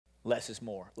Less is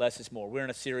more. Less is more. We're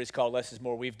in a series called Less is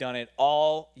More. We've done it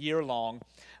all year long,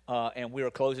 and we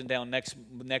are closing down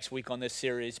next week on this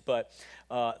series. But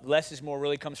less is more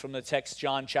really comes from the text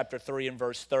John chapter 3 and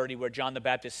verse 30, where John the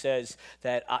Baptist says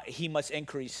that he must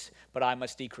increase, but I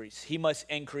must decrease. He must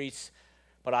increase,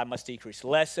 but I must decrease.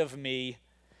 Less of me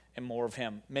and more of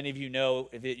him. Many of you know,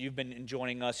 if you've been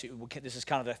joining us, this is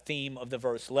kind of the theme of the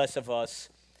verse, less of us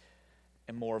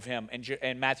and more of him.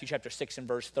 And Matthew chapter 6 and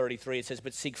verse 33, it says,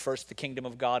 but seek first the kingdom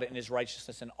of God and his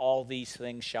righteousness, and all these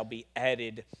things shall be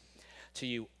added to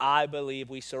you. I believe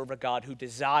we serve a God who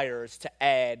desires to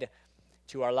add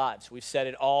to our lives. We've said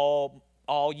it all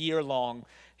year long.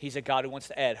 He's a God who wants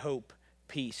to add hope,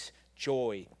 peace,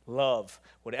 joy, love,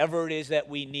 whatever it is that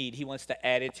we need, he wants to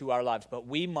add it to our lives. But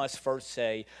we must first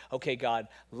say, okay, God,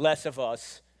 less of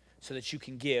us so that you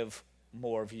can give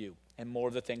more of you and more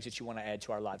of the things that you want to add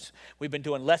to our lives. We've been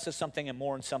doing less of something and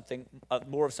more of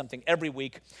something every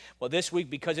week. Well, this week,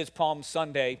 because it's Palm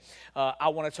Sunday, I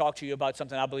want to talk to you about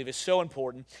something I believe is so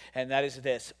important, and that is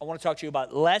this. I want to talk to you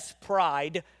about less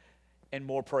pride and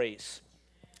more praise.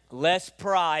 Less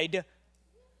pride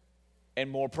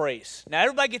and more praise. Now,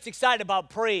 everybody gets excited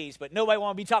about praise, but nobody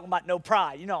want to be talking about no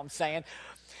pride. You know what I'm saying?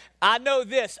 I know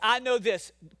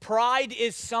this. Pride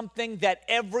is something that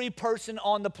every person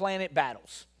on the planet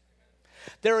battles.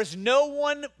 There is no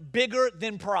one bigger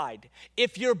than pride.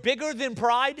 If you're bigger than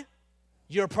pride,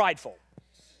 you're prideful.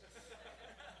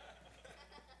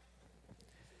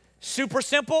 Super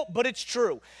simple, but it's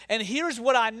true. And here's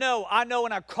what I know. I know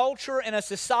in our culture and a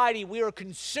society, we are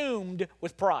consumed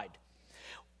with pride.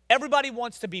 Everybody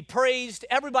wants to be praised.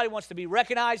 Everybody wants to be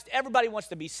recognized. Everybody wants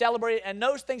to be celebrated. And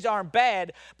those things aren't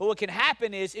bad. But what can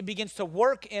happen is it begins to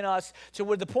work in us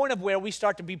to the point of where we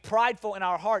start to be prideful in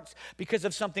our hearts because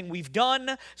of something we've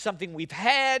done, something we've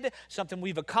had, something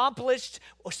we've accomplished,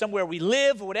 or somewhere we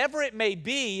live, whatever it may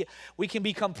be, we can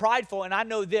become prideful. And I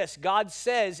know this. God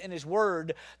says in his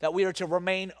word that we are to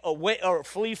remain away or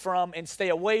flee from and stay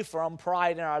away from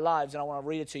pride in our lives. And I want to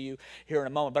read it to you here in a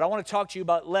moment. But I want to talk to you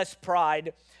about less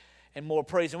pride and more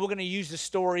praise. And we're going to use the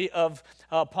story of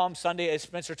Palm Sunday, as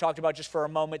Spencer talked about, just for a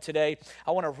moment today.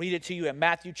 I want to read it to you in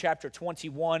Matthew chapter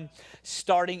 21,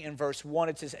 starting in verse 1.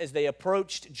 It says, as they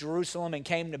approached Jerusalem and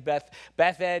came to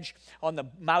Bethphage on the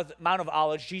Mount of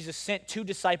Olives, Jesus sent two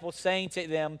disciples, saying to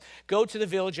them, go to the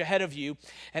village ahead of you,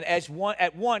 and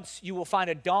at once you will find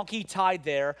a donkey tied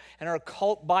there and her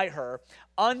colt by her.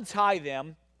 Untie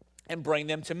them and bring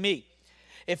them to me.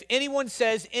 If anyone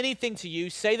says anything to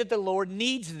you, say that the Lord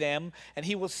needs them, and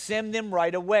he will send them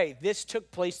right away. This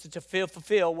took place to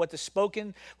fulfill what had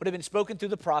been spoken through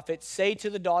the prophet. Say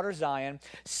to the daughter Zion,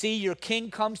 see, your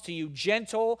king comes to you,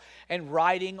 gentle and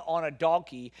riding on a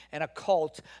donkey, and a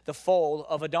colt, the foal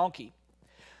of a donkey.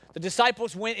 The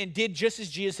disciples went and did just as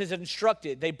Jesus had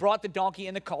instructed. They brought the donkey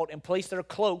and the colt and placed their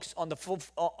cloaks on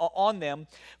them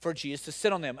for Jesus to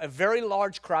sit on them. A very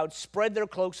large crowd spread their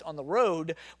cloaks on the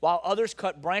road, while others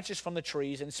cut branches from the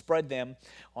trees and spread them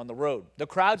on the road. The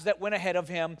crowds that went ahead of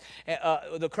him,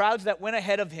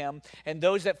 and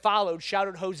those that followed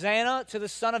shouted, Hosanna to the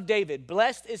Son of David.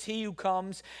 Blessed is he who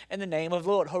comes in the name of the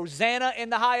Lord. Hosanna in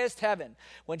the highest heaven.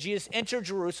 When Jesus entered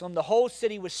Jerusalem, the whole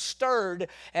city was stirred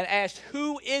and asked,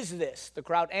 who is this? The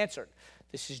crowd answered,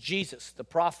 this is Jesus, the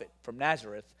prophet from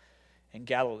Nazareth in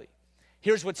Galilee.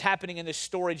 Here's what's happening in this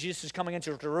story. Jesus is coming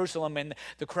into Jerusalem, and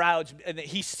the crowds, and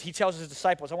he tells his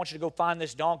disciples, I want you to go find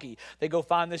this donkey. They go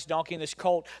find this donkey and this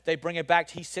colt. They bring it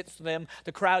back. He sits with them.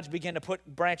 The crowds begin to put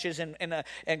branches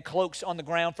and cloaks on the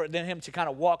ground for him to kind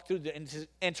of walk through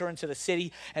enter into the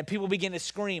city. And people begin to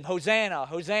scream, Hosanna,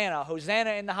 Hosanna,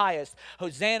 Hosanna in the highest.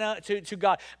 Hosanna to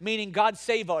God, meaning God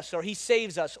save us, or he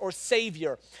saves us, or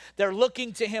Savior. They're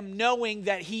looking to him knowing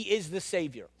that he is the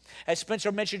Savior. As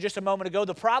Spencer mentioned just a moment ago,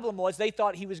 the problem was they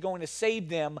thought he was going to save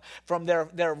them from the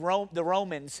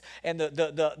Romans and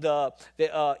the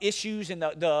issues and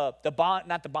the bond,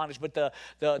 not the bondage, but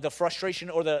the frustration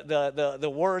or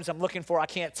the words I'm looking for. I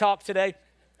can't talk today.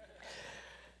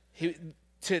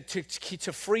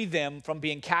 To free them from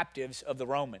being captives of the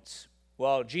Romans.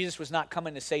 Well, Jesus was not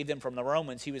coming to save them from the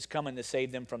Romans. He was coming to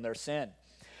save them from their sin.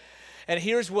 And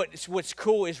here's what's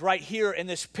cool is right here in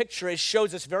this picture, it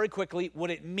shows us very quickly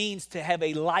what it means to have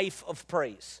a life of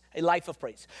praise. A life of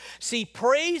praise. See,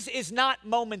 praise is not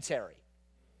momentary.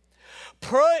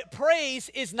 Praise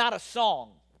is not a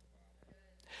song.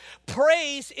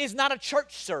 Praise is not a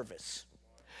church service.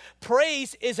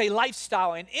 Praise is a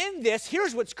lifestyle. And in this,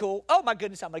 here's what's cool. Oh my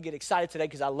goodness, I'm going to get excited today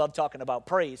because I love talking about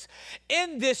praise.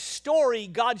 In this story,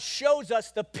 God shows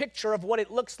us the picture of what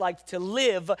it looks like to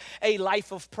live a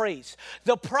life of praise.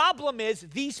 The problem is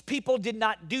these people did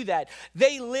not do that.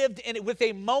 They lived in it with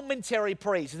a momentary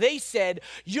praise. They said,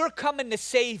 you're coming to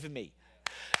save me.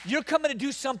 You're coming to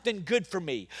do something good for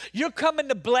me. You're coming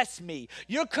to bless me.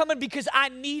 You're coming because I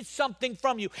need something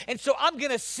from you. And so I'm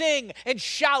going to sing and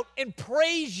shout and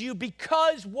praise you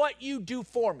because what you do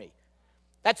for me.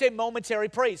 That's a momentary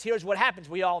praise. Here's what happens.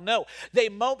 We all know. They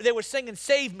were singing,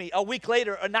 save me. A week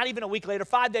later, or not even a week later,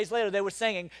 5 days later, they were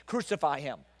singing, crucify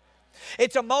him.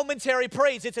 It's a momentary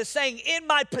praise. It's a saying, in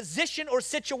my position or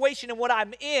situation and what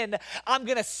I'm in, I'm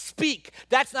going to speak.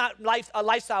 That's not a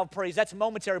lifestyle praise. That's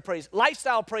momentary praise.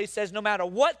 Lifestyle praise says no matter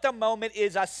what the moment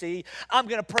is I see, I'm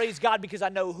going to praise God because I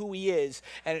know who he is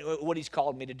and what he's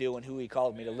called me to do and who he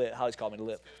called me to live, how he's called me to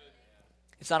live.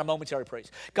 It's not a momentary praise.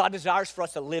 God desires for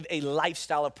us to live a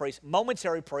lifestyle of praise.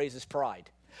 Momentary praise is pride.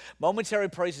 Momentary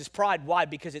praise is pride. Why?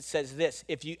 Because it says this,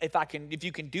 if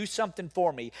you can do something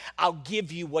for me, I'll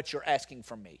give you what you're asking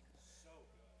from me.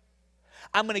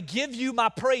 I'm going to give you my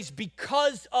praise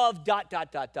because of ...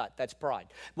 That's pride.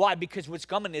 Why? Because what's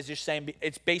coming is you're saying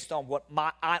it's based on what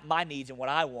my needs and what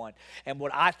I want and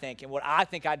what I think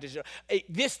I deserve.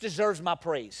 This deserves my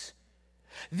praise.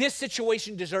 This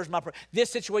situation deserves my praise. This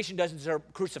situation doesn't deserve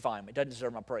crucifying me. It doesn't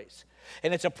deserve my praise.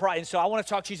 And it's a pride. And so I want to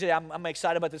talk to you today. I'm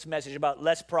excited about this message about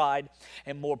less pride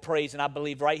and more praise. And I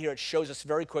believe right here it shows us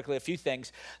very quickly a few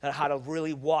things on how to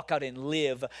really walk out and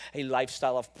live a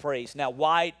lifestyle of praise. Now,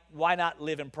 why not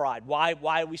live in pride? Why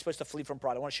are we supposed to flee from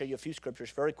pride? I want to show you a few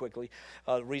scriptures very quickly,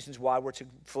 reasons why we're to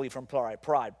flee from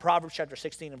pride. Proverbs chapter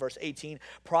 16 and verse 18.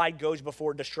 Pride goes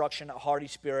before destruction, a haughty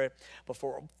spirit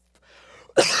before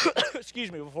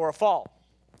before a fall.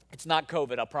 It's not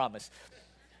COVID, I promise.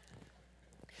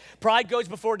 Pride goes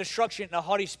before destruction and a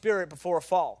haughty spirit before a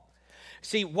fall.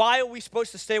 See, why are we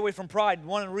supposed to stay away from pride?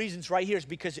 One of the reasons right here is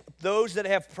because those that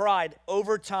have pride,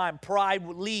 over time, pride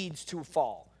leads to a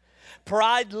fall.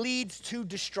 Pride leads to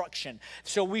destruction.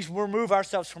 So we remove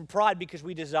ourselves from pride because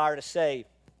we desire to say,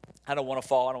 I don't want to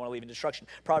fall, I don't want to leave in destruction.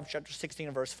 Proverbs chapter 16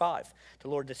 and verse 5. The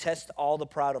Lord detests all the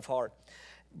proud of heart,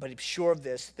 but be sure of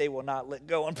this, they will not let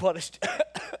go unpunished.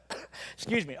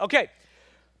 Excuse me. Okay,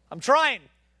 I'm trying.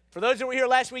 For those that were here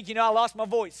last week, you know I lost my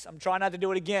voice. I'm trying not to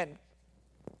do it again.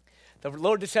 The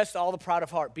Lord detests all the proud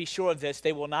of heart. Be sure of this,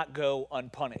 they will not go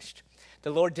unpunished.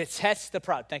 The Lord detests the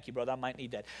proud. Thank you, brother. I might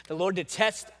need that. The Lord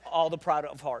detests all the proud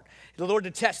of heart. The Lord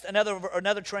detests,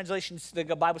 another translation,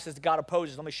 the Bible says God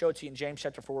opposes. Let me show it to you in James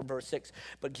chapter 4, verse 6.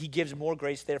 But he gives more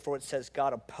grace, therefore it says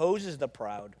God opposes the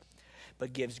proud,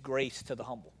 but gives grace to the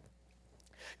humble.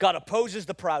 God opposes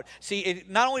the proud. See,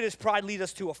 not only does pride lead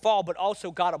us to a fall, but also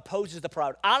God opposes the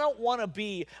proud. I don't want to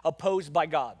be opposed by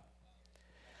God.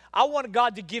 I want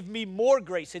God to give me more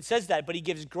grace. It says that, but he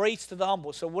gives grace to the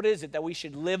humble. So what is it that we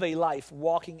should live a life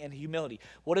walking in humility?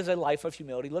 What does a life of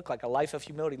humility look like? A life of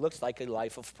humility looks like a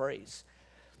life of praise.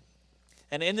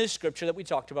 And in this scripture that we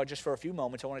talked about just for a few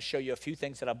moments, I want to show you a few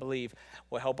things that I believe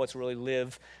will help us really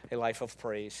live a life of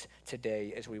praise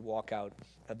today as we walk out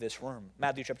of this room.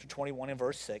 Matthew chapter 21 and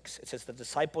verse 6, it says the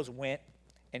disciples went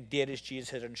and did as Jesus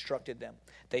had instructed them.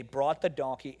 They brought the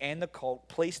donkey and the colt,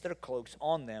 placed their cloaks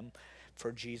on them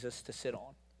for Jesus to sit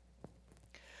on.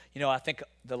 You know, I think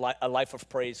a life of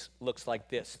praise looks like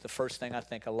this. The first thing I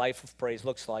think a life of praise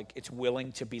looks like, it's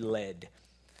willing to be led.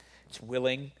 It's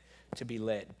willing to be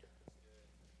led.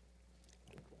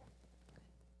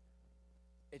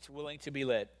 It's willing to be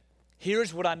led.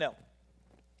 Here's what I know.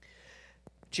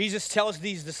 Jesus tells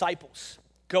these disciples,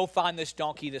 go find this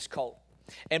donkey, this colt,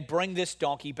 and bring this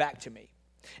donkey back to me.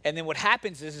 And then what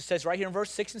happens is, it says right here in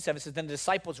verse 6 and 7, it says, then the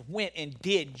disciples went and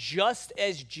did just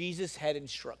as Jesus had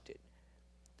instructed.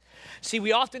 See,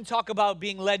 we often talk about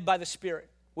being led by the Spirit.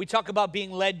 We talk about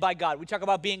being led by God. We talk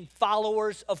about being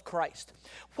followers of Christ.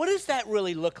 What does that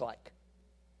really look like?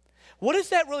 What does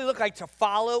that really look like to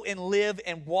follow and live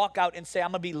and walk out and say,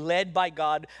 I'm going to be led by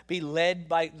God, be led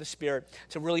by the Spirit,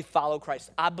 to really follow Christ?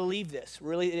 I believe this,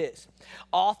 really it is.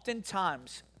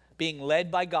 Oftentimes, being led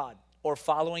by God or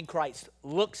following Christ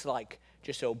looks like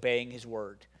just obeying his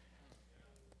word.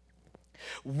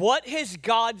 What has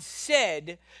God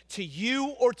said to you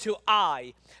or to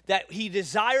I that he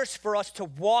desires for us to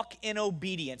walk in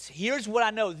obedience? Here's what I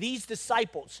know. These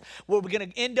disciples, what we're going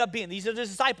to end up being, these are the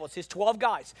disciples, his 12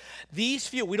 guys. These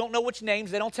few, we don't know which names,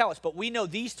 they don't tell us, but we know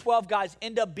these 12 guys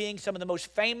end up being some of the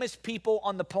most famous people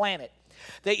on the planet.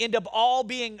 They end up all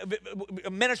being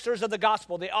ministers of the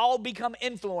gospel. They all become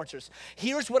influencers.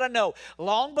 Here's what I know.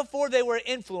 Long before they were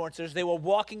influencers, they were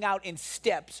walking out in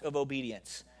steps of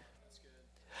obedience.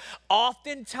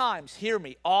 Oftentimes, hear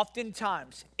me,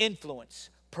 oftentimes influence,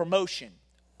 promotion,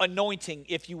 anointing,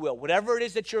 if you will, whatever it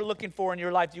is that you're looking for in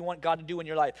your life, you want God to do in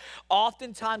your life,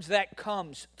 oftentimes that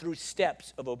comes through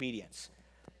steps of obedience.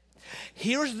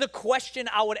 Here's the question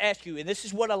I would ask you, and this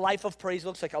is what a life of praise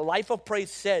looks like. A life of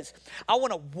praise says, I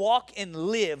want to walk and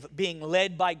live being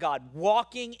led by God,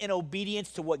 walking in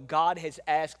obedience to what God has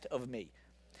asked of me.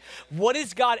 What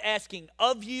is God asking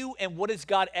of you, and what is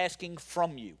God asking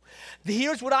from you?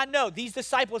 Here's what I know. These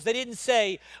disciples, they didn't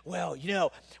say, well, you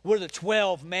know, we're the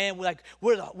 12, man. We're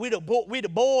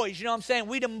the boys, you know what I'm saying?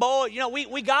 We them boys, you know,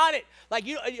 we got it. Like,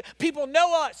 people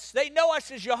know us. They know us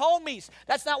as your homies.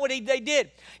 That's not what they did.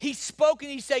 He spoke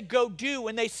and he said, go do.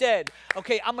 And they said,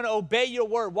 okay, I'm going to obey your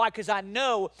word. Why? Because I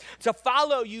know to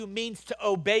follow you means to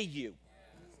obey you.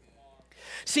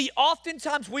 See,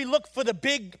 oftentimes we look for the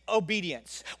big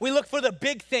obedience. We look for the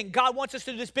big thing. God wants us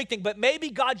to do this big thing, but maybe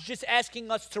God's just asking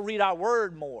us to read our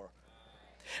word more.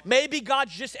 Maybe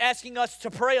God's just asking us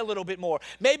to pray a little bit more.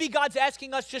 Maybe God's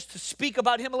asking us just to speak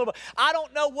about him a little bit. I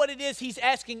don't know what it is he's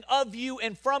asking of you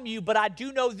and from you, but I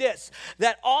do know this,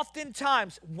 that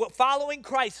oftentimes what following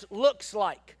Christ looks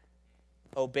like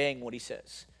obeying what he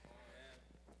says.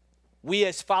 We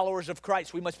as followers of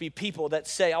Christ, we must be people that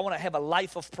say, I want to have a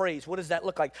life of praise. What does that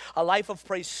look like? A life of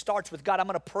praise starts with, God, I'm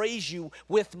going to praise you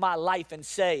with my life and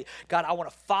say, God, I want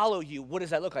to follow you. What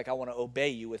does that look like? I want to obey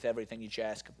you with everything that you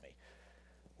ask of me.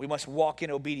 We must walk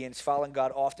in obedience. Following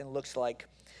God often looks like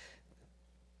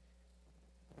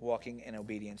walking in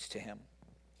obedience to him.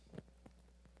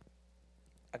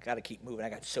 I got to keep moving. I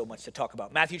got so much to talk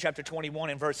about. Matthew chapter 21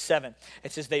 and verse 7.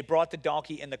 It says, they brought the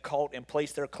donkey and the colt and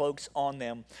placed their cloaks on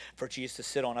them for Jesus to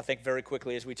sit on. I think very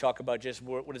quickly as we talk about just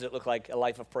what does it look like, a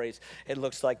life of praise. It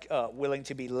looks like willing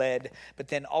to be led. But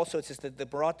then also it says that they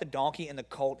brought the donkey and the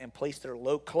colt and placed their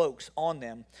cloaks on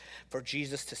them for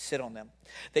Jesus to sit on them.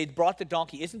 They brought the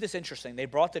donkey. Isn't this interesting? They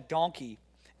brought the donkey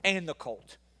and the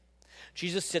colt.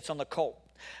 Jesus sits on the colt.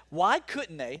 Why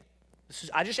couldn't they?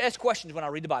 I just ask questions when I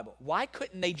read the Bible. Why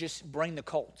couldn't they just bring the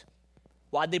colt?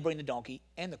 Why'd they bring the donkey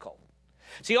and the colt?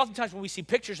 See, oftentimes when we see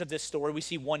pictures of this story, we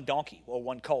see one donkey or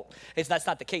one colt. That's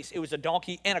not the case. It was a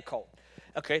donkey and a colt.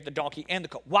 Okay, the donkey and the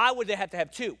colt. Why would they have to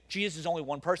have two? Jesus is only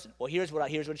one person. Well, here's what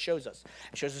it shows us.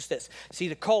 It shows us this. See,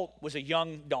 the colt was a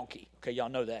young donkey. Okay, y'all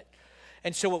know that.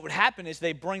 And so what would happen is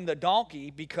they bring the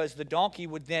donkey because the donkey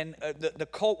would then, the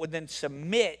colt would then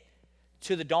submit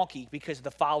to the donkey because of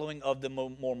the following of the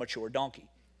more mature donkey.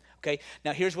 Okay,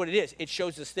 now here's what it is. It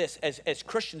shows us this, as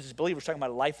Christians, as believers, talking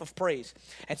about a life of praise.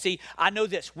 And see, I know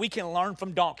this, we can learn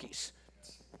from donkeys.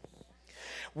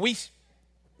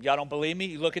 Y'all don't believe me?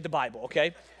 You look at the Bible,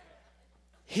 okay?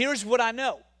 Here's what I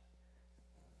know.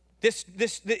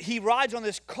 He rides on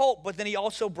this colt, but then he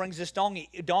also brings this donkey.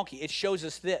 It shows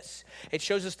us this. It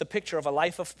shows us the picture of a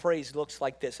life of praise looks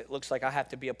like this. It looks like I have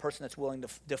to be a person that's willing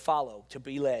to follow, to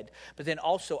be led. But then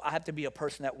also I have to be a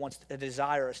person that wants a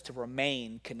desire to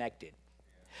remain connected.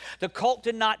 The colt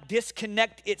did not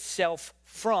disconnect itself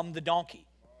from the donkey.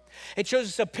 It shows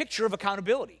us a picture of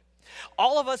accountability.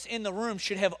 All of us in the room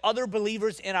should have other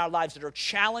believers in our lives that are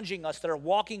challenging us, that are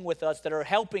walking with us, that are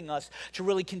helping us to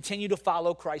really continue to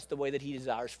follow Christ the way that he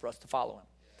desires for us to follow him.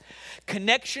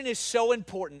 Connection is so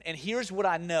important, and here's what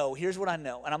I know,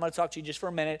 and I'm going to talk to you just for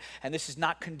a minute, and this is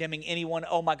not condemning anyone.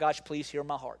 Oh my gosh, please hear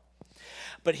my heart.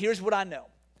 But here's what I know,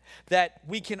 that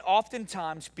we can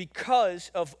oftentimes,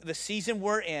 because of the season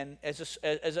we're in as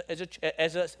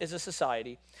a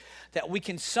society, that we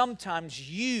can sometimes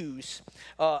use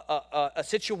a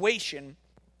situation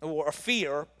or a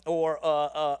fear or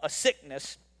a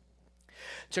sickness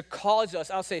to cause us,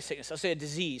 I'll say a sickness, I'll say a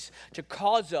disease, to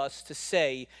cause us to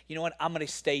say, you know what, I'm going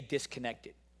to stay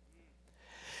disconnected.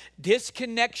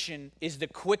 Disconnection is the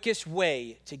quickest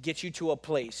way to get you to a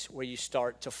place where you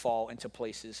start to fall into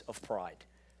places of pride.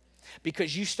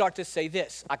 Because you start to say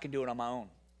this, I can do it on my own.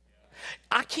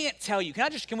 I can't tell you,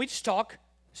 can we just talk?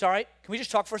 It's all right? Can we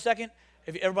just talk for a second?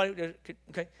 Everybody,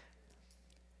 okay.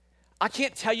 I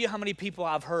can't tell you how many people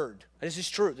I've heard. This is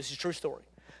true. This is a true story.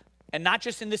 And not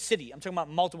just in this city. I'm talking about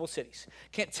multiple cities.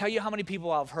 Can't tell you how many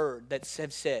people I've heard that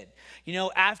have said, you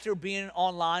know, after being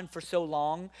online for so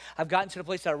long, I've gotten to the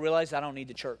place that I realize I don't need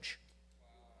the church.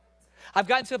 I've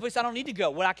gotten to a place I don't need to go.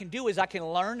 What I can do is I can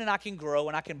learn and I can grow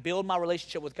and I can build my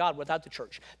relationship with God without the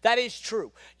church. That is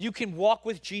true. You can walk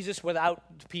with Jesus without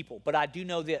people. But I do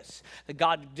know this, that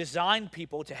God designed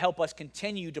people to help us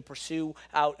continue to pursue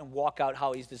out and walk out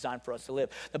how he's designed for us to live.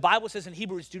 The Bible says in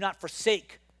Hebrews, do not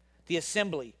forsake the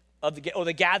assembly of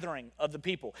the gathering of the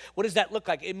people. What does that look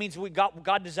like? It means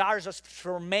God desires us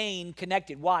to remain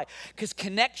connected. Why? Because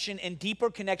connection and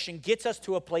deeper connection gets us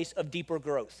to a place of deeper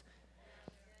growth.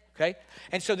 Okay?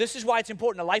 And so this is why it's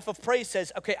important. A life of praise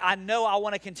says, okay, I know I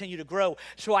want to continue to grow,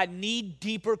 so I need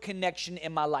deeper connection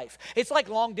in my life. It's like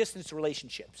long distance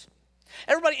relationships.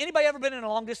 Anybody ever been in a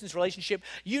long distance relationship?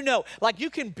 You know, like you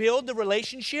can build the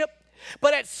relationship,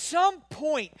 but at some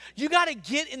point, you got to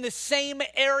get in the same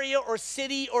area or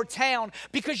city or town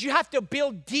because you have to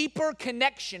build deeper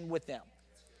connection with them.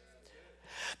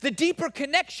 The deeper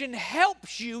connection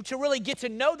helps you to really get to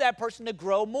know that person to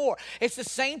grow more. It's the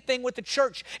same thing with the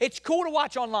church. It's cool to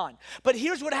watch online, but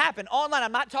here's what happened. Online,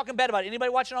 I'm not talking bad about anybody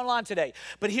watching online today,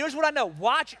 but here's what I know.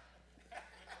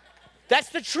 That's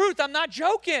the truth. I'm not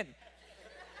joking.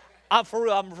 I'm for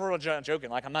real joking.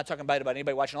 Like, I'm not talking bad about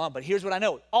anybody watching online, but here's what I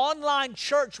know. Online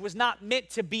church was not meant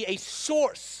to be a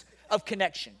source of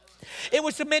connection. It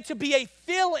was meant to be a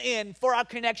fill-in for our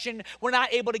connection. We're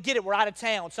not able to get it. We're out of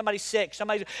town. Somebody's sick.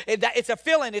 It's a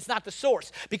fill-in. It's not the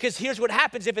source. Because here's what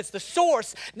happens. If it's the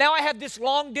source, now I have this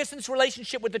long-distance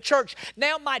relationship with the church.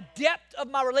 Now my depth of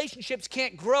my relationships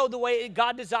can't grow the way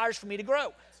God desires for me to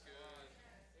grow.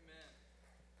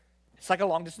 It's like a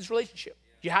long-distance relationship.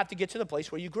 You have to get to the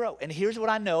place where you grow. And here's what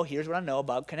I know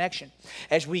about connection.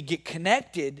 As we get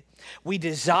connected, we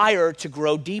desire to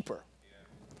grow deeper.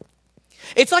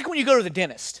 It's like when you go to the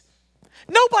dentist.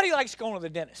 Nobody likes going to the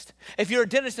dentist. If you're a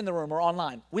dentist in the room or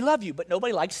online, we love you, but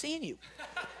nobody likes seeing you.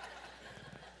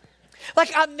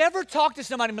 Like, I've never talked to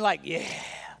somebody and be like, yeah,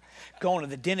 going to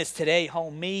the dentist today,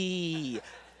 homie.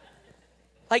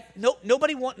 Like,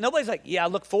 nobody's like, yeah, I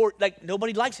look forward. Like,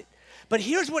 nobody likes it. But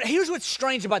here's what's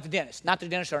strange about the dentist. Not that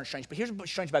the dentists aren't strange, but here's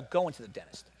what's strange about going to the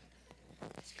dentist.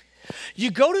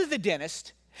 You go to the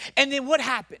dentist, and then what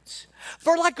happens?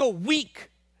 For like a week,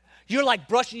 you're like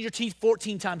brushing your teeth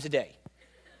 14 times a day.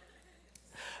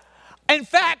 In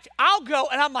fact, I'll go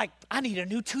and I'm like, I need a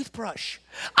new toothbrush.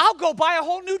 I'll go buy a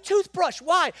whole new toothbrush.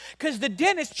 Why? Because the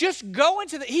dentist just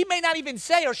he may not even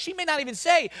say, or she may not even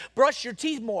say, brush your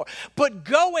teeth more. But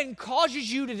going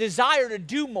causes you to desire to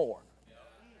do more.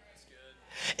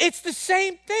 It's the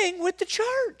same thing with the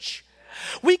church.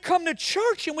 We come to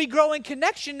church and we grow in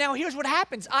connection. Now, here's what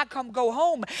happens. I go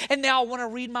home, and now I want to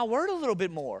read my word a little bit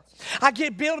more. I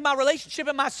build my relationship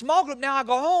in my small group. Now I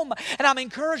go home, and I'm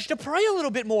encouraged to pray a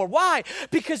little bit more. Why?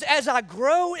 Because as I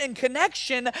grow in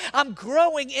connection, I'm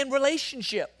growing in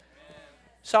relationship.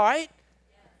 It's all right?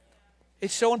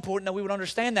 It's so important that we would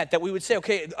understand that we would say,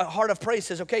 okay, a heart of praise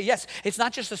says, okay, yes, it's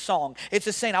not just a song. It's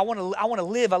a saying, I want to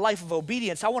live a life of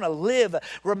obedience. I want to live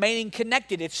remaining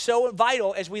connected. It's so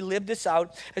vital as we live this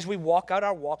out, as we walk out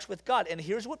our walks with God. And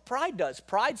here's what pride does.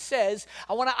 Pride says,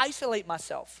 I want to isolate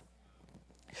myself.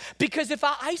 Because if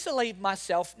I isolate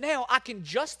myself, now I can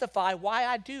justify why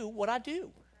I do what I do.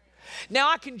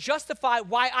 Now I can justify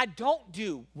why I don't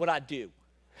do what I do.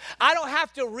 I don't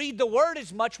have to read the word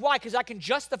as much. Why? Because I can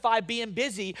justify being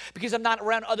busy because I'm not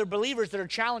around other believers that are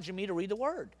challenging me to read the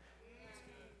word.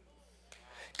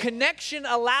 Connection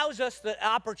allows us the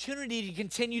opportunity to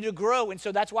continue to grow. And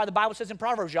so that's why the Bible says in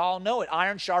Proverbs, y'all know it,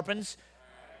 iron sharpens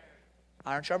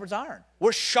iron.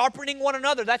 We're sharpening one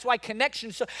another. That's why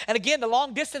connection. And again, the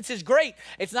long distance is great.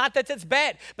 It's not that that's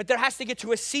bad, but there has to get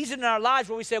to a season in our lives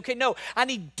where we say, okay, no, I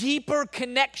need deeper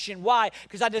connection. Why?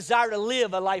 Because I desire to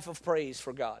live a life of praise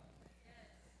for God.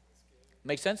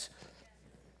 Make sense?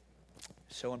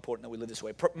 So important that we live this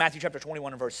way. Matthew chapter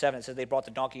 21 and verse 7, it says they brought the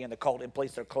donkey and the colt and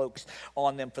placed their cloaks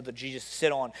on them for the Jesus to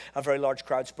sit on. A very large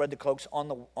crowd spread the cloaks on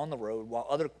the road, while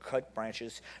other cut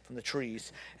branches from the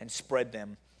trees and spread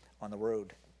them on the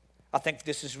road. I think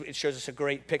it shows us a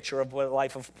great picture of what a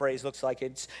life of praise looks like.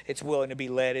 It's willing to be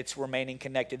led. It's remaining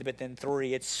connected. But then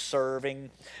 3, it's serving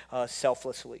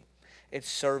selflessly. It's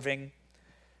serving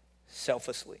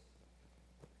selflessly.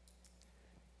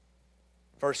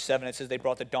 Verse 7, it says they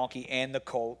brought the donkey and the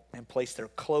colt and placed their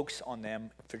cloaks on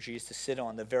them for Jesus to sit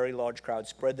on. The very large crowd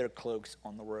spread their cloaks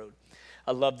on the road.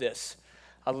 I love this.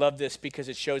 I love this because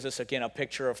it shows us, again, a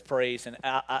picture of praise. And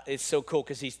it's so cool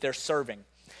because they're serving.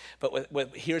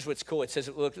 But here's what's cool. It says,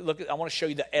 look, I want to show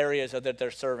you the areas that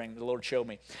they're serving. The Lord showed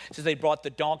me. It says they brought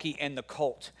the donkey and the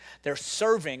colt. They're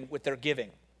serving with their giving.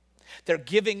 They're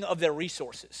giving of their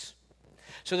resources.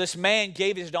 So this man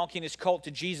gave his donkey and his colt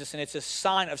to Jesus, and it's a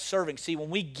sign of serving. See, when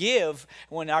we give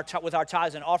with our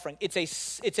tithes and offering, it's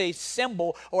a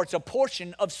symbol or it's a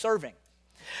portion of serving.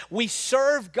 We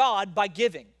serve God by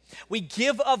giving. We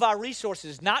give of our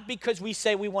resources, not because we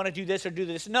say we want to do this or do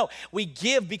this. No, we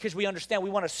give because we understand we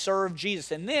want to serve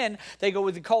Jesus. And then they go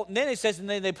with the colt, and then it says, and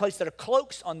then they place their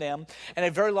cloaks on them, and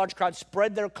a very large crowd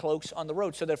spread their cloaks on the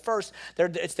road. So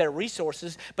it's their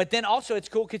resources, but then also it's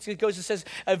cool because it goes and says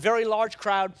a very large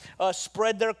crowd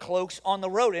spread their cloaks on the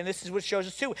road. And this is what shows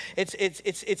us too.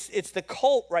 It's the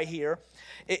colt right here.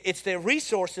 It's their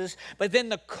resources, but then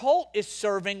the colt is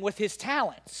serving with his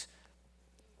talents.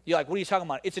 You're like, what are you talking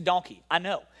about? It's a donkey. I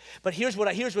know. But here's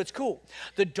what's cool.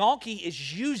 The donkey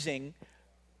is using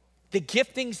the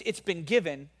giftings it's been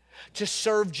given to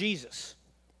serve Jesus.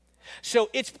 So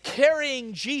it's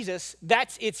carrying Jesus.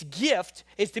 That's its gift,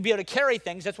 is to be able to carry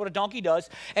things. That's what a donkey does.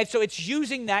 And so it's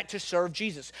using that to serve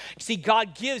Jesus. See,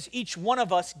 God gives each one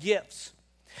of us gifts.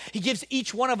 He gives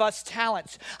each one of us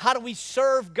talents. How do we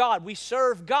serve God? We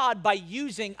serve God by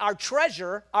using our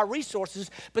treasure, our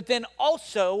resources, but then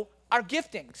also our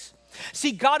giftings.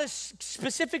 See, God has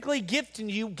specifically gifted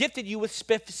you with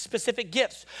specific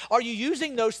gifts. Are you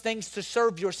using those things to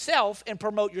serve yourself and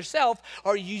promote yourself?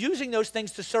 Or are you using those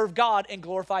things to serve God and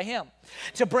glorify Him?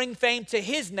 To bring fame to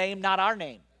His name, not our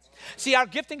name. See, our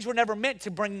giftings were never meant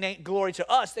to bring glory to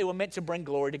us. They were meant to bring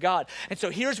glory to God. And so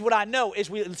here's what I know as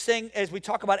we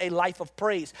talk about a life of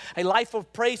praise. A life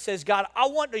of praise says, God, I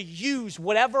want to use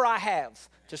whatever I have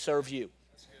to serve you.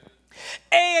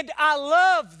 And I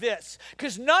love this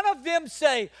because none of them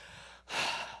say,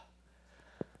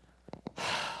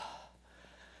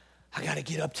 I got to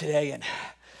get up today and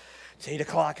it's 8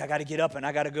 o'clock. I got to get up and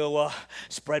I got to go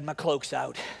spread my cloaks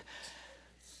out.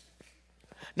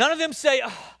 None of them say,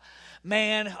 oh,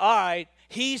 man, all right,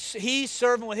 he's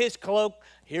serving with his cloak.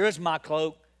 Here's my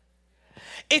cloak.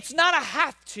 It's not a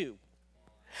have to.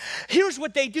 Here's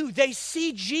what they do. They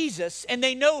see Jesus and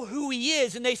they know who he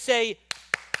is and they say,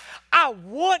 I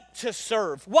want to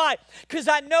serve. Why? Because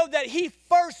I know that he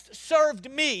first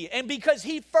served me. And because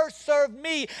he first served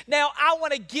me, now I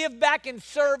want to give back and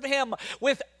serve him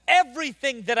with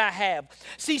everything that I have.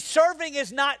 See, serving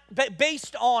is not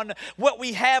based on what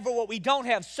we have or what we don't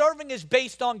have. Serving is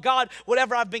based on God.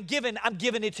 Whatever I've been given, I'm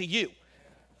giving it to you.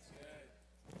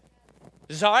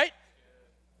 Is that all right?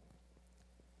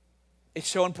 It's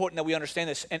so important that we understand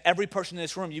this. And every person in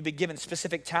this room, you've been given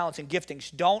specific talents and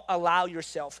giftings. Don't allow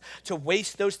yourself to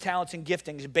waste those talents and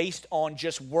giftings based on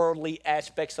just worldly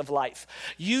aspects of life.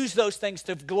 Use those things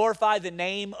to glorify the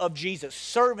name of Jesus.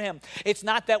 Serve him. It's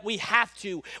not that we have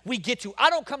to, we get to. I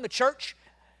don't come to church,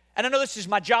 and I know this is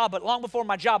my job, but long before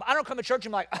my job, I don't come to church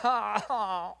and I'm like,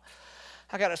 I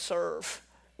got to serve.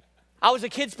 I was a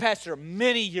kids pastor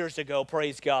many years ago,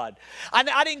 praise God.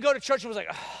 I didn't go to church and was like,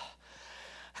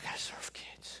 I got to serve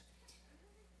kids.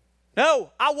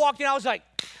 No, I walked in, I was like,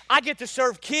 I get to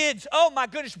serve kids. Oh my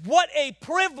goodness, what a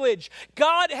privilege.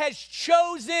 God has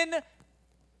chosen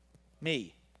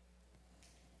me.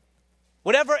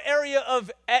 Whatever area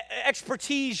of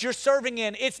expertise you're serving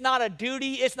in, it's not a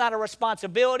duty, it's not a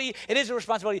responsibility. It is a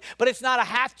responsibility, but it's not a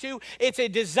have to. It's a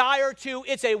desire to,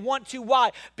 it's a want to. Why?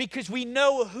 Because we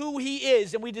know who he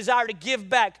is and we desire to give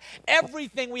back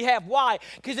everything we have. Why?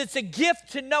 Because it's a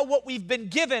gift to know what we've been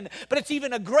given, but it's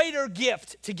even a greater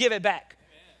gift to give it back.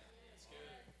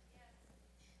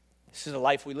 This is the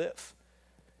life we live.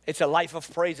 It's a life of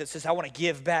praise that says, I want to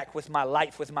give back with my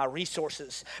life, with my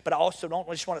resources. But I also don't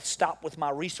just want to stop with my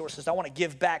resources. I want to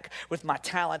give back with my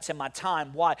talents and my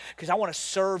time. Why? Because I want to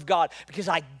serve God. Because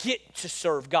I get to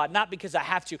serve God, not because I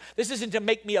have to. This isn't to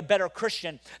make me a better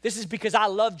Christian. This is because I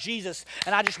love Jesus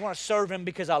and I just want to serve him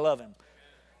because I love him.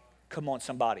 Come on,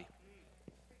 somebody.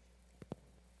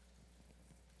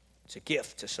 It's a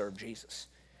gift to serve Jesus.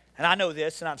 And I know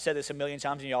this, and I've said this a million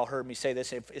times, and y'all heard me say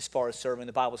this as far as serving.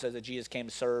 The Bible says that Jesus came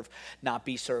to serve, not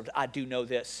be served. I do know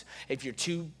this. If you're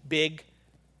too big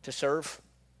to serve,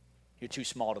 you're too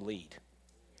small to lead.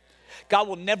 God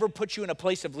will never put you in a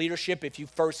place of leadership if you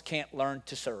first can't learn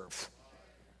to serve.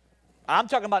 I'm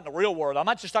talking about in the real world. I'm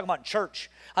not just talking about in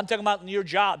church. I'm talking about in your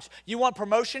jobs. You want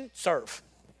promotion? Serve.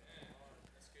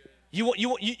 You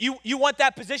want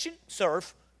that position?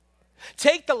 Serve.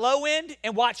 Take the low end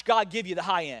and watch God give you the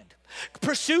high end.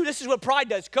 Pursue, this is what pride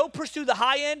does. Go pursue the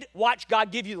high end, watch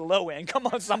God give you the low end. Come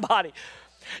on, somebody.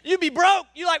 You be broke.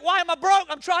 You're like, why am I broke?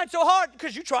 I'm trying so hard.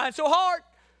 Because you're trying so hard.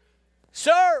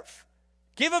 Serve.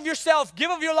 Give of yourself, give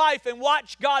of your life, and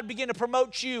watch God begin to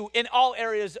promote you in all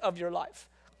areas of your life.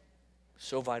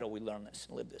 So vital we learn this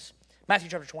and live this. Matthew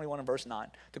chapter 21 and verse 9.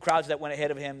 The crowds that went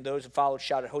ahead of him, those who followed,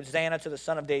 shouted, Hosanna to the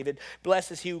Son of David.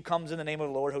 Blessed is he who comes in the name of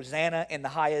the Lord. Hosanna in the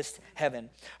highest heaven.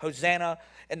 Hosanna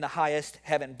in the highest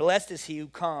heaven. Blessed is he who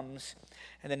comes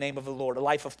in the name of the Lord. A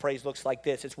life of praise looks like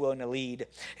this. It's willing to lead.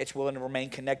 It's willing to remain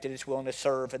connected. It's willing to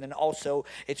serve. And then also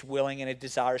it's willing and it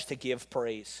desires to give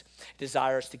praise. It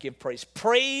desires to give praise.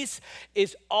 Praise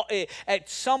is, at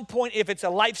some point, if it's a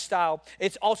lifestyle,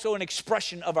 it's also an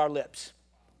expression of our lips.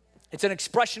 It's an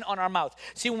expression on our mouth.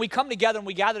 See, when we come together and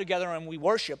we gather together and we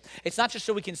worship, it's not just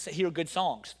so we can hear good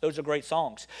songs. Those are great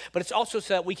songs. But it's also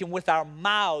so that we can, with our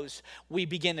mouths, we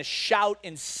begin to shout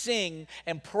and sing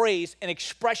and praise an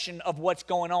expression of what's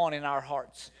going on in our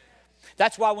hearts.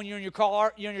 That's why when you're in your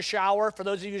car, you're in your shower, for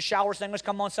those of you shower singers,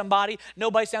 come on somebody,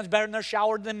 nobody sounds better in their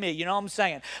shower than me, you know what I'm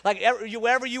saying? Like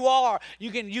wherever you are,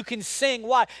 you can sing.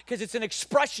 Why? Because it's an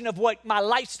expression of what my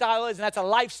lifestyle is, and that's a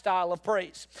lifestyle of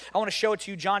praise. I want to show it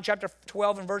to you, John chapter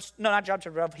 12 and not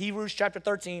chapter 12, Hebrews chapter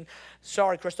 13,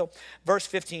 sorry, Crystal, verse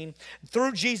 15.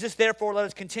 Through Jesus, therefore, let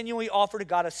us continually offer to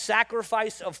God a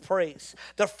sacrifice of praise,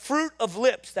 the fruit of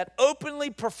lips that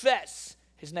openly profess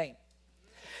his name.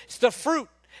 It's the fruit.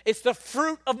 It's the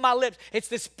fruit of my lips. It's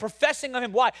this professing of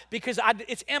him. Why? Because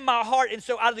it's in my heart, and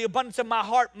so out of the abundance of my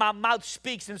heart, my mouth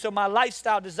speaks, and so my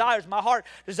lifestyle desires, my heart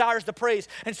desires the praise,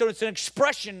 and so it's an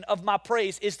expression of my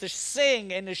praise is to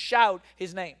sing and to shout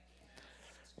his name,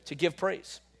 to give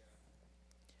praise.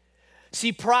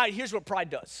 See, pride, here's what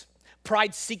pride does.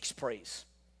 Pride seeks praise.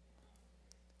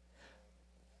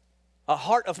 A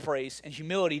heart of praise and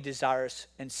humility desires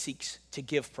and seeks to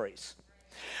give praise.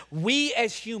 We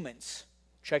as humans,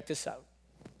 check this out.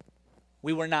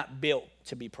 We were not built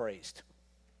to be praised.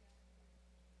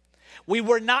 We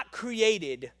were not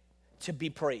created to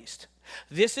be praised.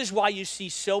 This is why you see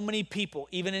so many people,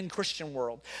 even in Christian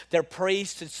world, they're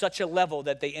praised to such a level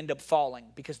that they end up falling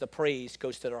because the praise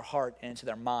goes to their heart and into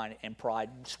their mind, and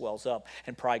pride swells up,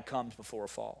 and pride comes before a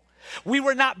fall. We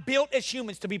were not built as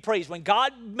humans to be praised. When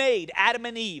God made Adam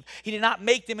and Eve, he did not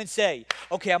make them and say,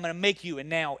 okay, I'm going to make you, and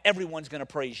now everyone's going to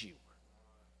praise you.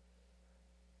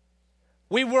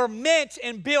 We were meant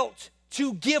and built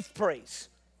to give praise.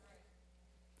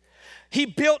 He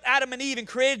built Adam and Eve and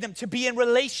created them to be in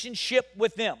relationship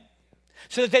with them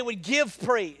so that they would give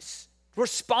praise,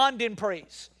 respond in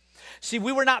praise. See,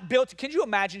 we were not built to, can you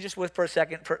imagine just for a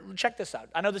second, check this out.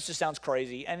 I know this just sounds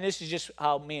crazy, and this is just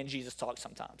how me and Jesus talk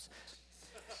sometimes.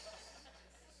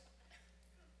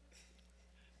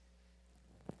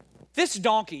 This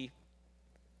donkey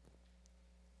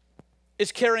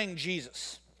is carrying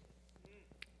Jesus.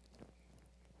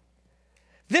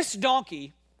 This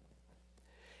donkey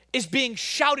is being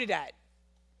shouted at,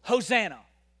 Hosanna,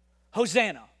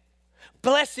 Hosanna.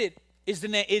 Blessed is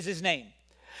his name.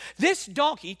 This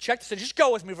donkey, check this out, just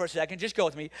go with me for a second, just go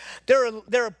with me.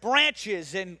 There are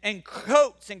branches and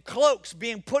coats and cloaks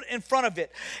being put in front of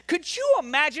it. Could you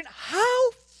imagine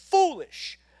how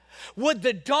foolish would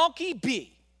the donkey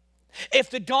be if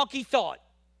the donkey thought,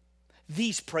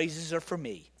 these praises are for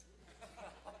me?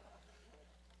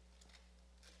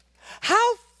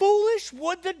 How foolish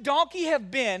would the donkey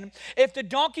have been if the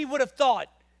donkey would have thought,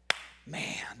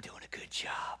 man, I'm doing a good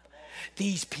job.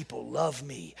 These people love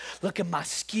me. Look at my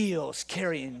skills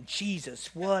carrying Jesus.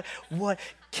 What?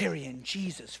 Carrying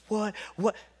Jesus. What?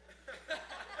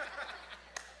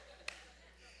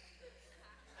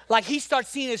 Like he starts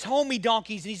seeing his homie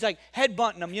donkeys and he's like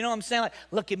headbutting them. You know what I'm saying? Like,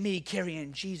 look at me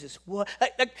carrying Jesus. What?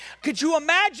 Like, could you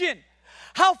imagine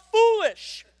how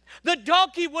foolish the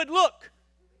donkey would look?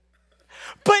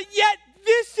 But yet,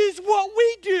 this is what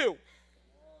we do.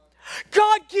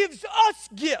 God gives us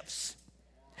gifts.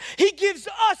 He gives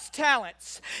us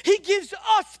talents. He gives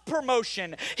us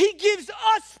promotion. He gives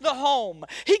us the home.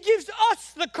 He gives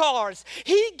us the cars.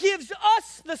 He gives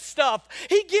us the stuff.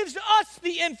 He gives us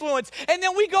the influence. And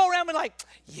then we go around and like,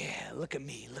 yeah, look at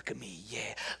me,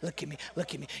 yeah, look at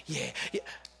me, yeah.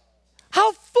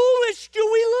 How foolish do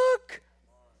we look?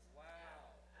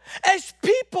 As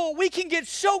people, we can get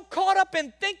so caught up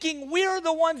in thinking we're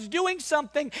the ones doing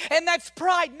something, and that's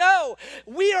pride. No,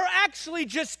 we are actually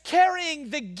just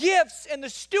carrying the gifts and the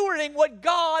stewarding what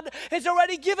God has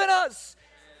already given us.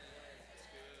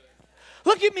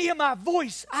 Look at me and my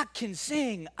voice. I can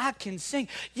sing.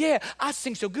 Yeah, I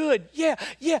sing so good. Yeah.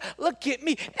 Look at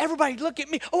me. Everybody look at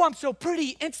me. Oh, I'm so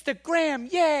pretty. Instagram.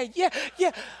 Yeah.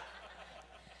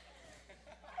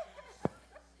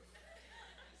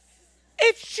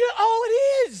 It's just,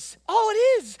 all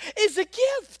it is a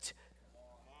gift.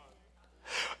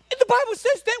 And the Bible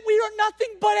says that we are nothing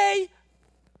but a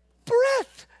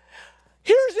breath.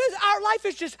 Here's this, our life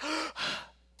is just,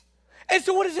 and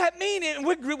so what does that mean? And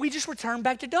we just return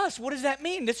back to dust. What does that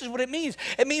mean? This is what it means.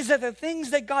 It means that the things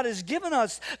that God has given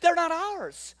us, they're not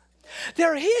ours.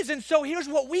 They're his. And so here's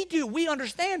what we do. We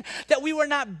understand that we were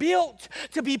not built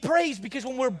to be praised, because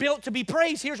when we're built to be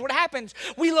praised, here's what happens.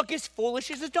 We look as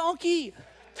foolish as a donkey.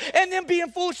 And then being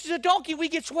foolish as a donkey, we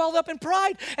get swelled up in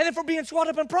pride. And then from being swelled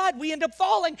up in pride, we end up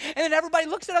falling. And then everybody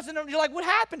looks at us and you're like, what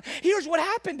happened? Here's what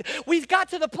happened. We got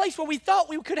to the place where we thought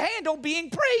we could handle being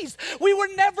praised. We were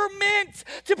never meant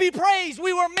to be praised.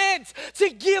 We were meant to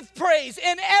give praise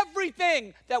in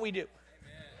everything that we do.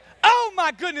 Oh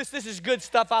my goodness, this is good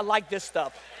stuff. I like this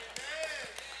stuff.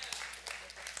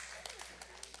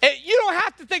 You don't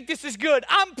have to think this is good.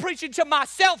 I'm preaching to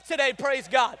myself today, praise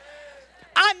God.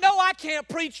 I know I can't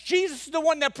preach. Jesus is the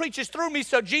one that preaches through me,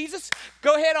 so Jesus,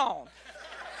 go ahead on.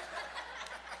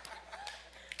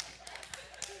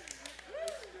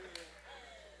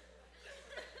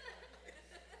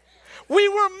 We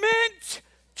were meant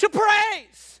to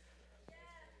praise.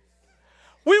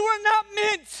 We were not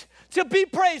meant to be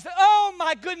praised. Oh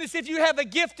my goodness, if you have a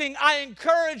gifting, I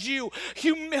encourage you,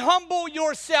 humble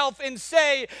yourself and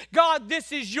say, God,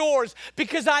 this is yours,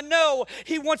 because I know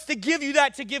he wants to give you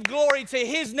that to give glory to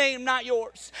his name, not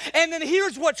yours. And then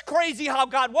here's what's crazy how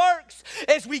God works.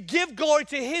 As we give glory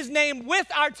to his name with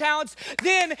our talents,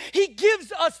 then he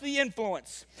gives us the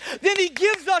influence. Then he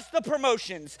gives us the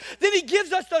promotions. Then he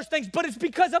gives us those things, but it's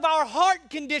because of our heart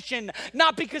condition,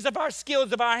 not because of our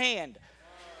skills of our hand.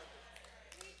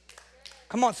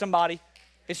 Come on, somebody.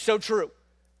 It's so true.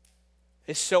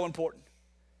 It's so important.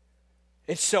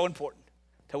 It's so important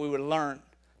that we would learn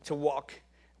to walk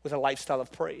with a lifestyle of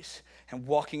praise and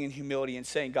walking in humility and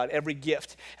saying, God, every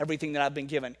gift, everything that I've been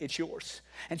given, it's yours.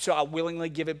 And so I willingly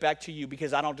give it back to you,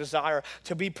 because I don't desire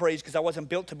to be praised because I wasn't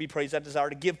built to be praised. I desire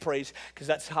to give praise because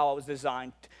that's how I was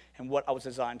designed and what I was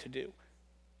designed to do,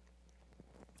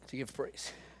 to give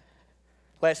praise.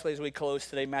 Lastly, as we close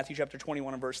today, Matthew chapter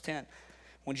 21 and verse 10.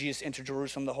 When Jesus entered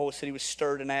Jerusalem, the whole city was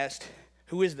stirred and asked,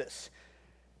 who is this?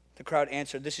 The crowd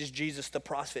answered, this is Jesus, the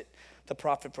prophet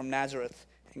from Nazareth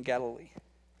in Galilee.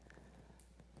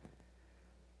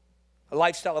 A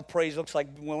lifestyle of praise looks like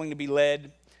willing to be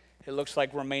led. It looks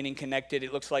like remaining connected.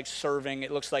 It looks like serving. It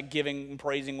looks like giving and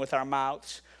praising with our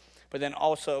mouths. But then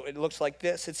also it looks like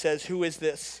this. It says, who is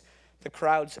this? The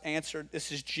crowds answered,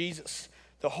 this is Jesus.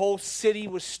 The whole city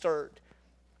was stirred.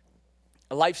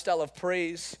 A lifestyle of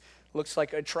praise looks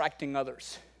like attracting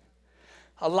others.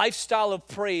 A lifestyle of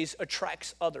praise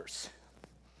attracts others.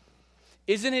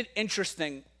 Isn't it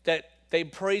interesting that they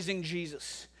praising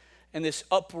Jesus and this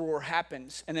uproar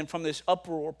happens, and then from this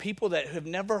uproar, people that have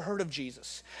never heard of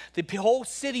Jesus, the whole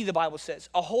city, the Bible says,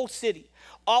 a whole city,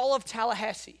 all of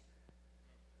Tallahassee,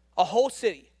 a whole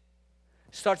city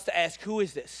starts to ask, who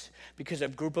is this? Because a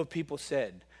group of people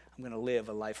said, I'm going to live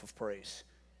a life of praise.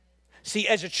 See,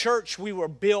 as a church, we were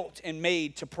built and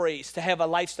made to praise, to have a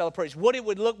lifestyle of praise. What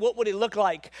would it look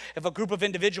like if a group of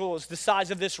individuals the size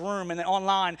of this room and then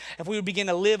online, if we would begin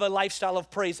to live a lifestyle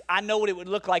of praise? I know what it would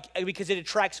look like, because it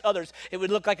attracts others. It would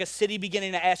look like a city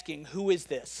beginning to asking, who is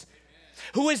this?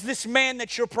 Who is this man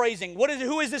that you're praising?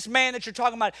 Who is this man that you're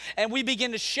talking about? And we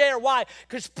begin to share. Why?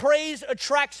 Because praise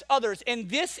attracts others. And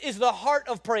this is the heart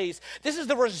of praise. This is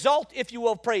the result, if you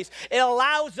will, of praise. It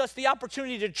allows us the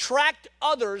opportunity to attract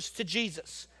others to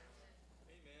Jesus.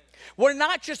 Amen. We're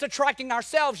not just attracting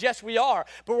ourselves. Yes, we are.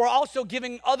 But we're also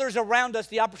giving others around us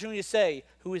the opportunity to say,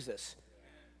 who is this?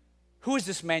 Who is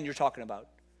this man you're talking about?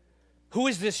 Who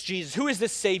is this Jesus? Who is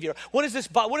this Savior? What does this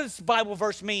Bible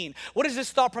verse mean? What is this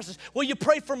thought process? Will you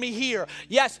pray for me here?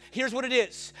 Yes, here's what it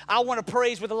is. I want to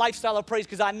praise with a lifestyle of praise,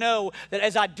 because I know that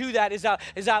as I do that,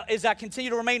 as I continue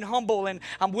to remain humble, and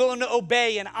I'm willing to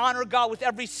obey and honor God with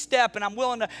every step, and I'm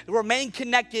willing to remain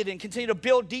connected and continue to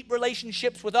build deep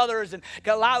relationships with others and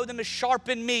allow them to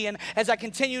sharpen me. And as I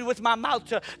continue with my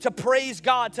mouth to praise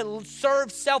God, to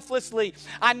serve selflessly,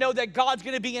 I know that God's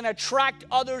going to begin to attract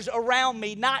others around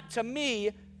me, not to me,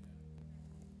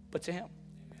 but to him.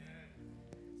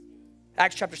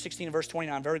 Acts chapter 16 and verse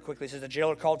 29, very quickly, it says, the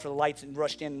jailer called for the lights and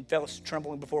rushed in and fell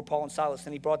trembling before Paul and Silas.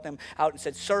 Then he brought them out and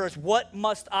said, sirs, what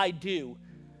must I do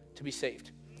to be saved?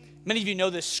 Many of you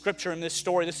know this scripture and this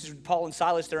story. This is Paul and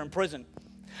Silas. They're in prison.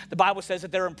 The Bible says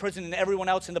that they're in prison, and everyone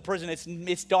else in the prison,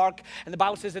 it's dark. And the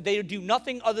Bible says that they do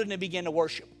nothing other than to begin to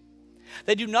worship.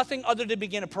 They do nothing other than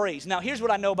begin to praise. Now, here's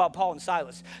what I know about Paul and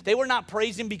Silas. They were not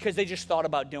praising because they just thought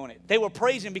about doing it. They were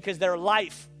praising because their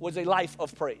life was a life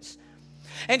of praise.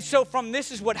 And so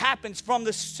this is what happens from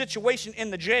the situation in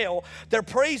the jail. They're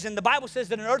praising. The Bible says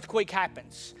that an earthquake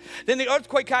happens. Then the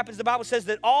earthquake happens. The Bible says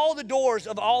that all the doors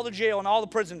of all the jail and all the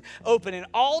prison open, and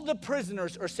all the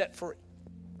prisoners are set free.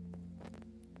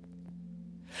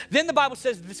 Then the Bible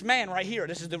says this man right here,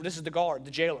 this is the guard,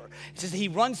 the jailer. It says he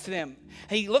runs to them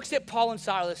and he looks at Paul and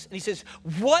Silas and he says,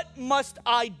 "What must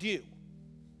I do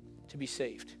to be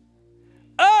saved?"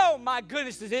 Oh my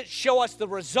goodness, does it show us the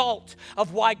result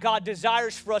of why God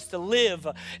desires for us to live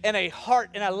in a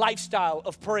heart and a lifestyle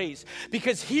of praise.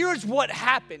 Because here's what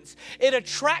happens. It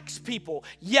attracts people.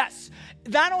 Yes,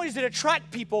 not only does it attract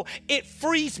people, it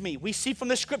frees me. We see from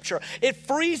the scripture, it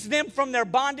frees them from their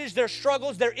bondage, their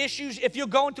struggles, their issues. If you're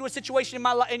going through a situation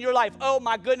in your life, oh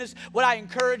my goodness, would I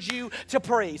encourage you to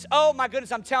praise. Oh my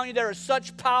goodness, I'm telling you, there is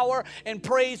such power and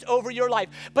praise over your life.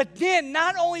 But then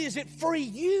not only does it free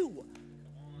you,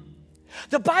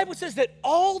 the Bible says that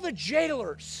all the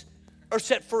jailers are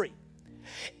set free.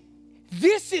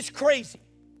 This is crazy.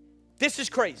 This is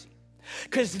crazy.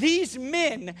 Because these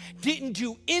men didn't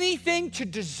do anything to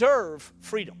deserve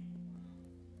freedom.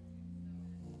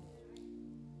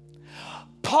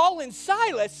 Paul and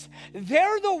Silas,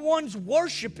 they're the ones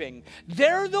worshiping.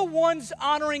 They're the ones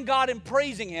honoring God and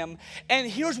praising Him.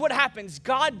 And here's what happens.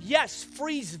 God, yes,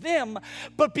 frees them,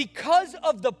 but because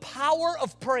of the power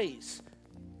of praise,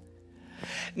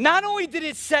 not only did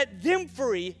it set them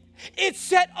free, it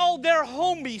set all their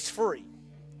homies free.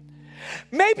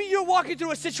 Maybe you're walking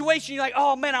through a situation, you're like,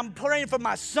 oh man, I'm praying for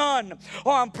my son,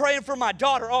 or I'm praying for my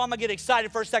daughter. Oh, I'm gonna get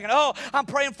excited for a second. Oh, I'm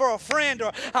praying for a friend,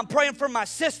 or I'm praying for my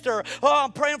sister. Oh,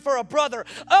 I'm praying for a brother.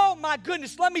 Oh my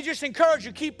goodness, let me just encourage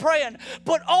you, keep praying,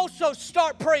 but also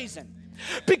start praising.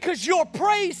 Because your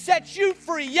praise sets you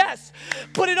free, yes,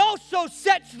 but it also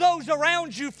sets those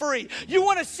around you free. You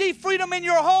want to see freedom in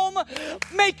your home?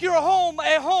 Make your home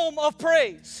a home of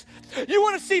praise. You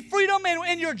want to see freedom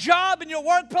in your job, in your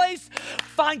workplace?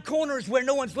 Find corners where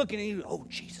no one's looking, and you, oh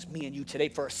Jesus, me and you today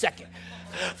for a second.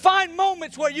 Find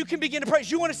moments where you can begin to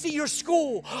praise. You want to see your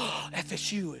school,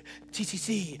 FSU,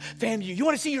 TCC, FAMU. You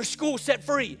want to see your school set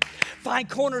free. Find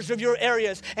corners of your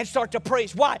areas and start to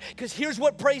praise. Why? Because here's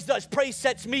what praise does. Praise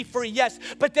sets me free, yes,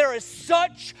 but there is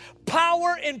such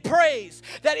power in praise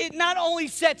that it not only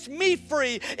sets me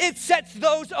free, it sets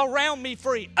those around me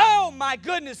free. Oh my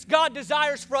goodness, God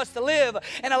desires for us to live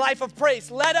in a life of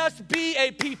praise. Let us be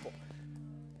a people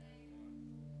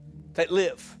that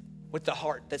live with the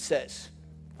heart that says,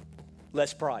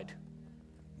 less pride,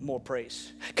 more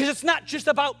praise. Because it's not just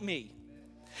about me.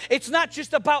 It's not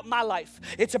just about my life.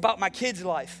 It's about my kids'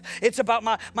 life. It's about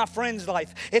my friend's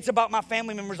life. It's about my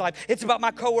family member's life. It's about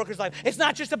my coworker's life. It's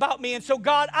not just about me. And so,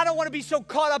 God, I don't want to be so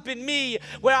caught up in me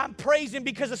where I'm praising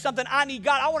because of something I need.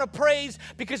 God, I want to praise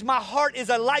because my heart is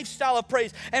a lifestyle of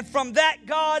praise. And from that,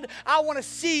 God, I want to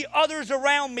see others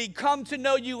around me come to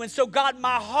know you. And so, God,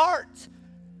 my heart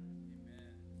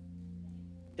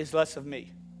is less of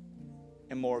me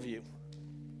and more of you.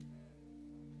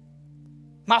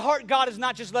 My heart, God, is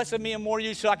not just less of me and more of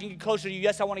you so I can get closer to you.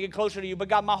 Yes, I want to get closer to you, but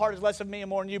God, my heart is less of me and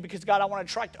more of you because, God, I want to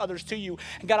attract others to you.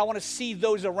 And God, I want to see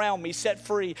those around me set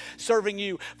free, serving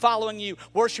you, following you,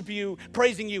 worship you,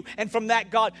 praising you. And from that,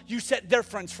 God, you set their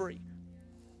friends free.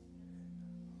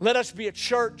 Let us be a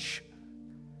church.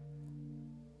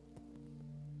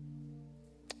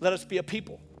 Let us be a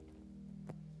people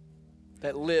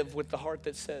that live with the heart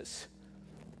that says,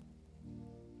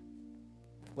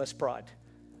 less pride,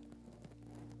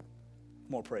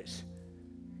 more praise.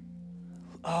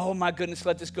 Oh my goodness,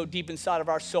 let this go deep inside of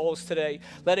our souls today.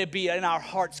 Let it be in our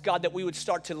hearts, God, that we would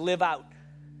start to live out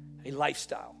a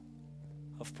lifestyle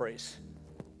of praise.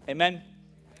 Amen.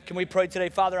 Can we pray today?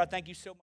 Father, I thank you so much.